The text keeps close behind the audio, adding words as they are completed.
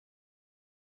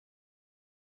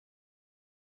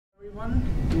Everyone,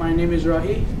 my name is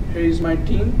Rahi. Here is my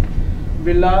team: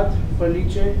 Vlad,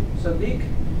 Felice, Sadik.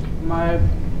 My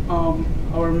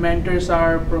our mentors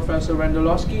are Professor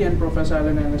Vandalovsky and Professor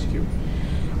Eliscu.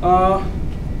 Uh,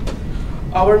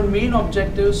 our main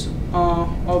objectives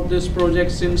of this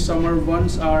project since summer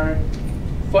ones are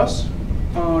first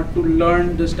to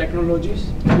learn these technologies,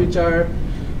 which are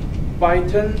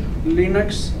Python,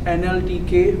 Linux,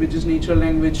 NLTK, which is Natural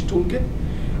Language Toolkit,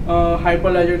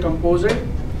 Hyperledger Composer,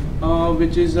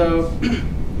 which is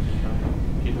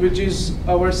which is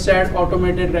our set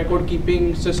automated record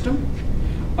keeping system,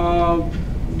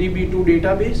 DB2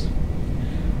 database.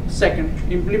 Second,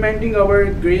 implementing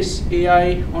our Grace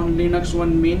AI on Linux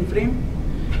 1 mainframe,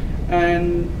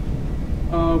 and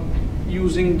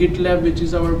using GitLab, which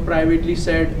is our privately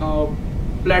set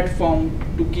platform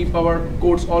to keep our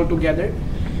codes all together.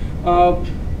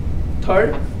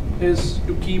 Third is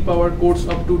to keep our codes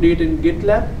up to date in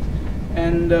GitLab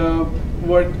and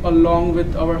work along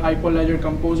with our Hyperledger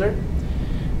Composer.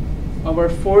 Our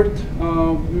fourth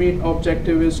main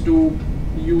objective is to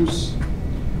use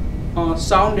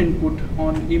sound input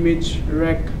on image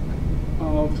rec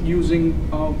using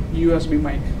USB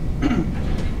mic.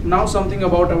 Now something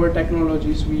about our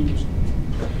technologies we used.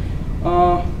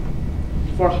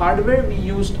 For hardware, we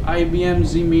used IBM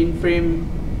Z Mainframe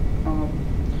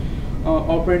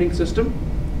operating system.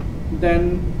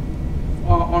 Then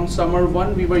on summer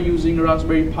one, we were using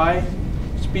Raspberry Pi,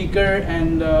 speaker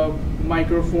and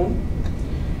microphone.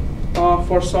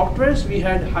 For softwares, we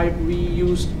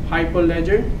used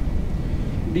Hyperledger,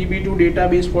 DB2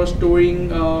 database for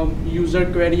storing user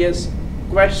queries,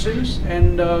 questions,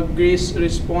 and Grace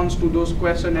response to those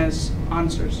questions as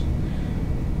answers.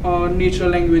 Natural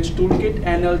Language Toolkit,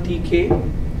 NLTK,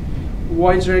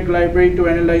 voice rec library to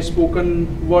analyze spoken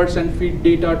words and feed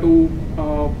data to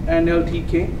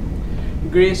NLTK,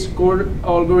 Grace code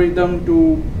algorithm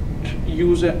to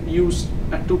use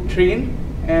to train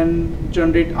and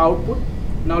generate output.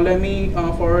 Now let me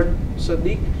forward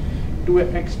Sadik to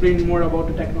explain more about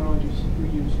the technologies we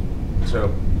use.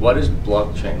 So what is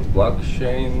blockchain?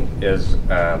 Blockchain is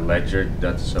a ledger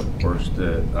that supports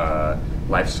the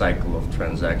life cycle of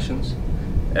transactions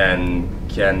and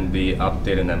can be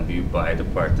updated and viewed by the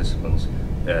participants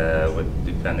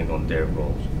depending on their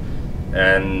roles.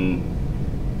 And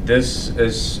this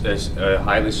is a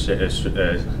highly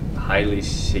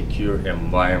secure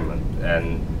environment,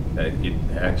 and it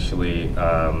actually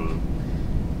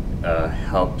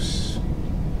helps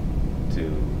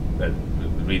to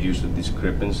reduce the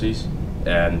discrepancies,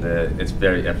 and it's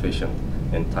very efficient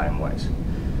in time-wise.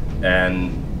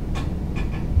 And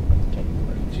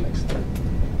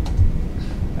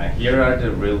here are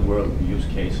the real-world use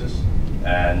cases,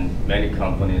 and many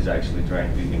companies are actually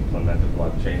trying to implement the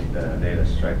blockchain data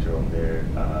structure on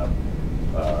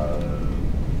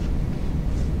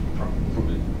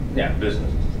their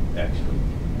businesses, actually.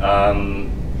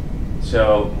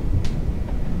 So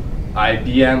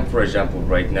IBM, for example,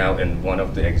 right now, in one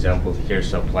of the examples here,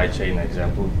 supply chain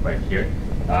example right here,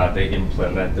 they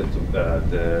implemented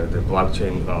the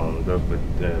blockchain with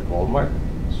Walmart.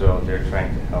 So they're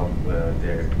trying to help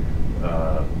their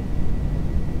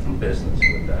business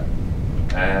with that.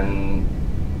 And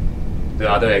the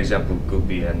other example could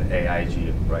be an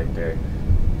AIG right there.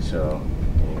 So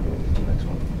can you go to the next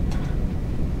one?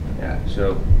 Yeah.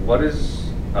 So what is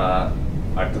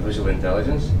artificial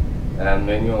intelligence? And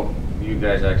many of you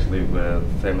guys actually were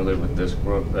familiar with this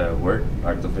word,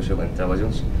 artificial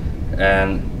intelligence.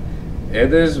 And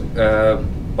it is a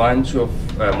bunch of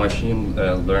machine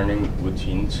learning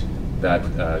routines that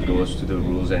goes to the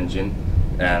rules engine,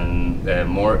 and the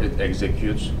more it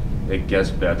executes, it gets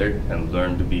better and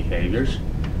learn the behaviors.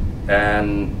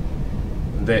 And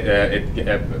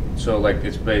so like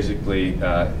it's basically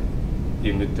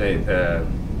imitate.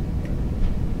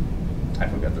 I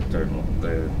forgot the third one.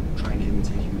 Trying to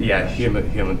imitate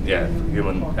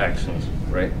human actions,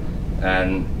 right?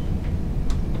 And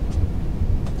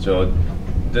so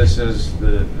this is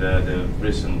the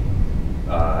recent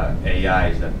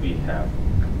AIs that we have,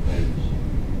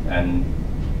 and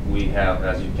we have,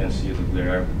 as you can see,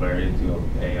 there are a variety of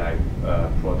AI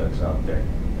products out there: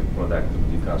 the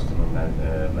productivity, customer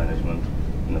management,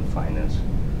 and finance.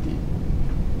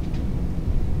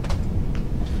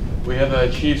 We have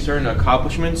achieved certain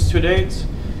accomplishments to date.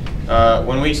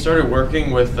 When we started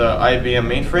working with IBM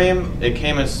Mainframe, it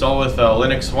came installed with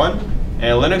Linux 1,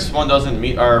 and Linux 1 doesn't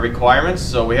meet our requirements,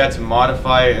 so we had to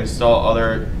modify and install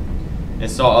other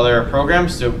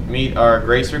programs to meet our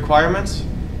Grace requirements.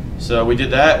 So we did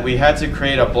that. We had to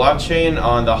create a blockchain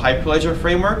on the Hyperledger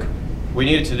framework, we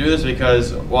needed to do this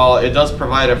because while it does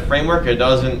provide a framework, it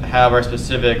doesn't have our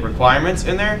specific requirements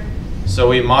in there. So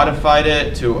we modified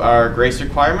it to our Grace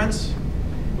requirements.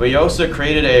 We also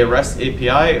created a REST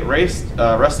API. REST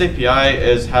API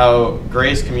is how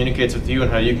Grace communicates with you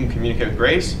and how you can communicate with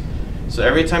Grace. So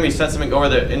every time you send something over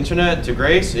the internet to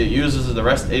Grace, it uses the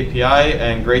REST API,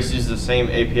 and Grace uses the same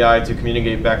API to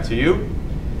communicate back to you.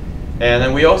 And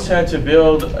then we also had to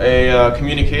build a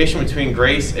communication between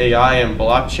Grace AI and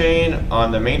blockchain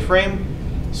on the mainframe.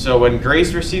 So when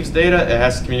Grace receives data, it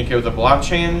has to communicate with the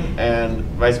blockchain and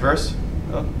vice versa.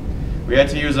 We had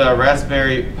to use a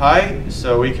Raspberry Pi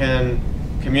so we can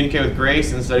communicate with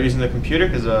Grace instead of using the computer,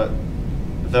 because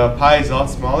the Pi is a lot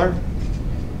smaller.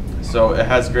 So it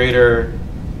has greater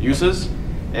uses.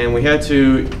 And we had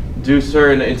to do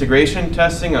certain integration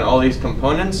testing on all these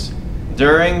components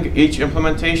during each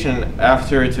implementation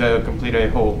after to complete a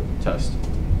whole test.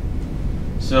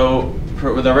 So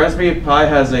the Raspberry Pi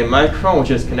has a microphone which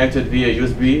is connected via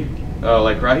USB,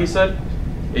 like Rahi said.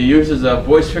 It uses a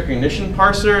voice recognition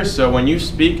parser, so when you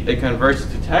speak, it converts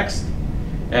to text,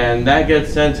 and that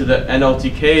gets sent to the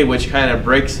NLTK, which kind of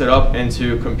breaks it up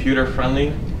into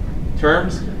computer-friendly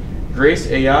terms. Grace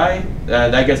AI,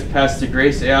 that gets passed to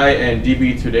Grace AI and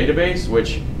DB2 database,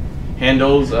 which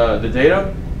handles the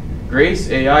data. Grace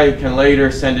AI can later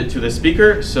send it to the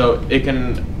speaker, so it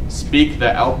can speak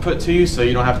the output to you, so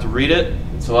you don't have to read it.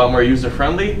 It's a lot more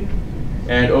user-friendly.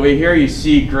 And over here, you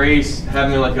see Grace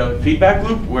having like a feedback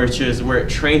loop, which is where it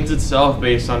trains itself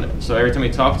based on, so every time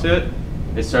you talk to it,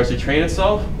 it starts to train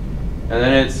itself. And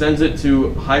then it sends it to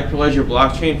Hyperledger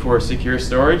blockchain for secure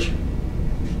storage.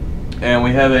 And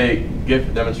we have a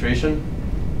GIF demonstration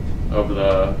of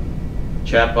the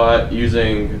chatbot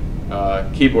using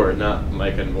keyboard, not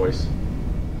mic and voice.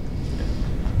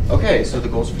 Okay, so the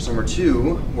goals for summer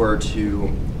 2 were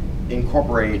to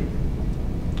incorporate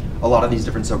a lot of these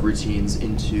different subroutines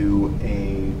into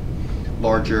a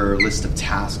larger list of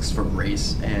tasks for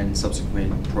Grace and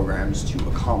subsequent programs to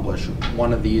accomplish.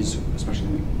 One of these,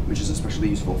 which is especially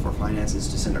useful for finance, is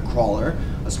to send a crawler,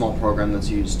 a small program that's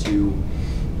used to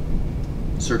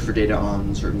search for data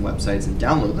on certain websites and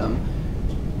download them,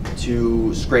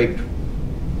 to scrape,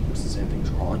 it's the same thing as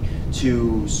crawling,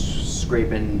 to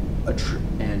scrape and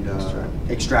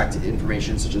extract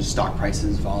information such as stock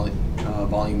prices,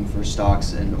 volume for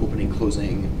stocks, and opening,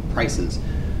 closing prices,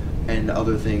 and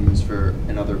other things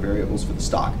and other variables for the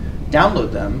stock.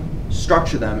 Download them,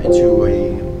 structure them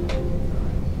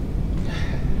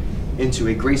into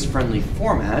a Grace-friendly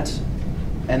format,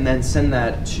 and then send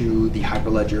that to the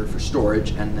Hyperledger for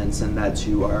storage, and then send that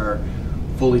to our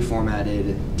fully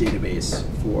formatted database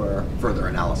for further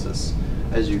analysis.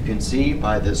 As you can see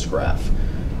by this graph,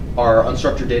 our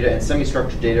unstructured data and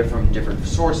semi-structured data from different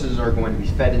sources are going to be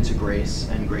fed into Grace,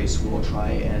 and Grace will try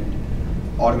and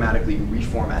automatically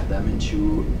reformat them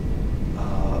into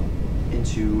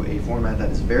a format that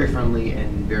is very friendly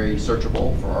and very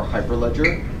searchable for our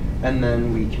Hyperledger. And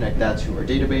then we connect that to our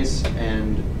database,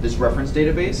 and this reference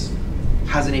database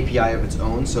has an API of its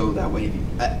own, so that way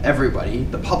everybody,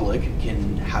 the public,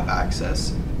 can have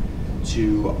access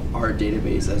to our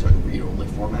database as a read-only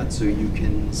format. So you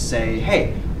can say,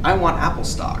 hey, I want Apple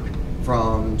stock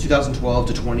from 2012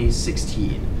 to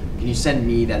 2016. Can you send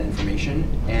me that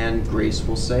information? And Grace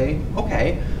will say,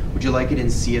 okay, would you like it in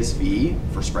CSV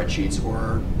for spreadsheets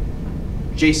or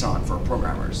JSON for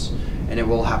programmers? And it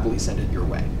will happily send it your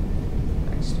way.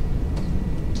 Next.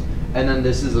 And then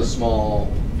this is a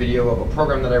small video of a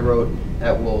program that I wrote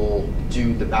that will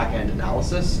do the back-end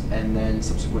analysis and then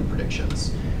subsequent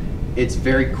predictions. It's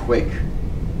very quick,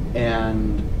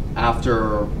 and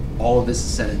after all of this is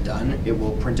said and done, it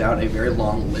will print out a very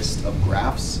long list of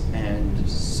graphs and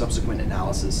subsequent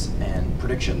analysis and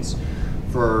predictions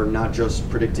for not just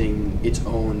predicting its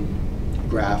own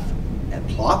graph and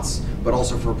plots, but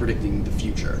also for predicting the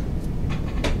future.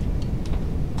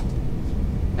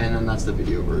 And then that's the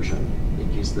video version, in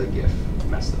case the GIF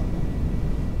messed up.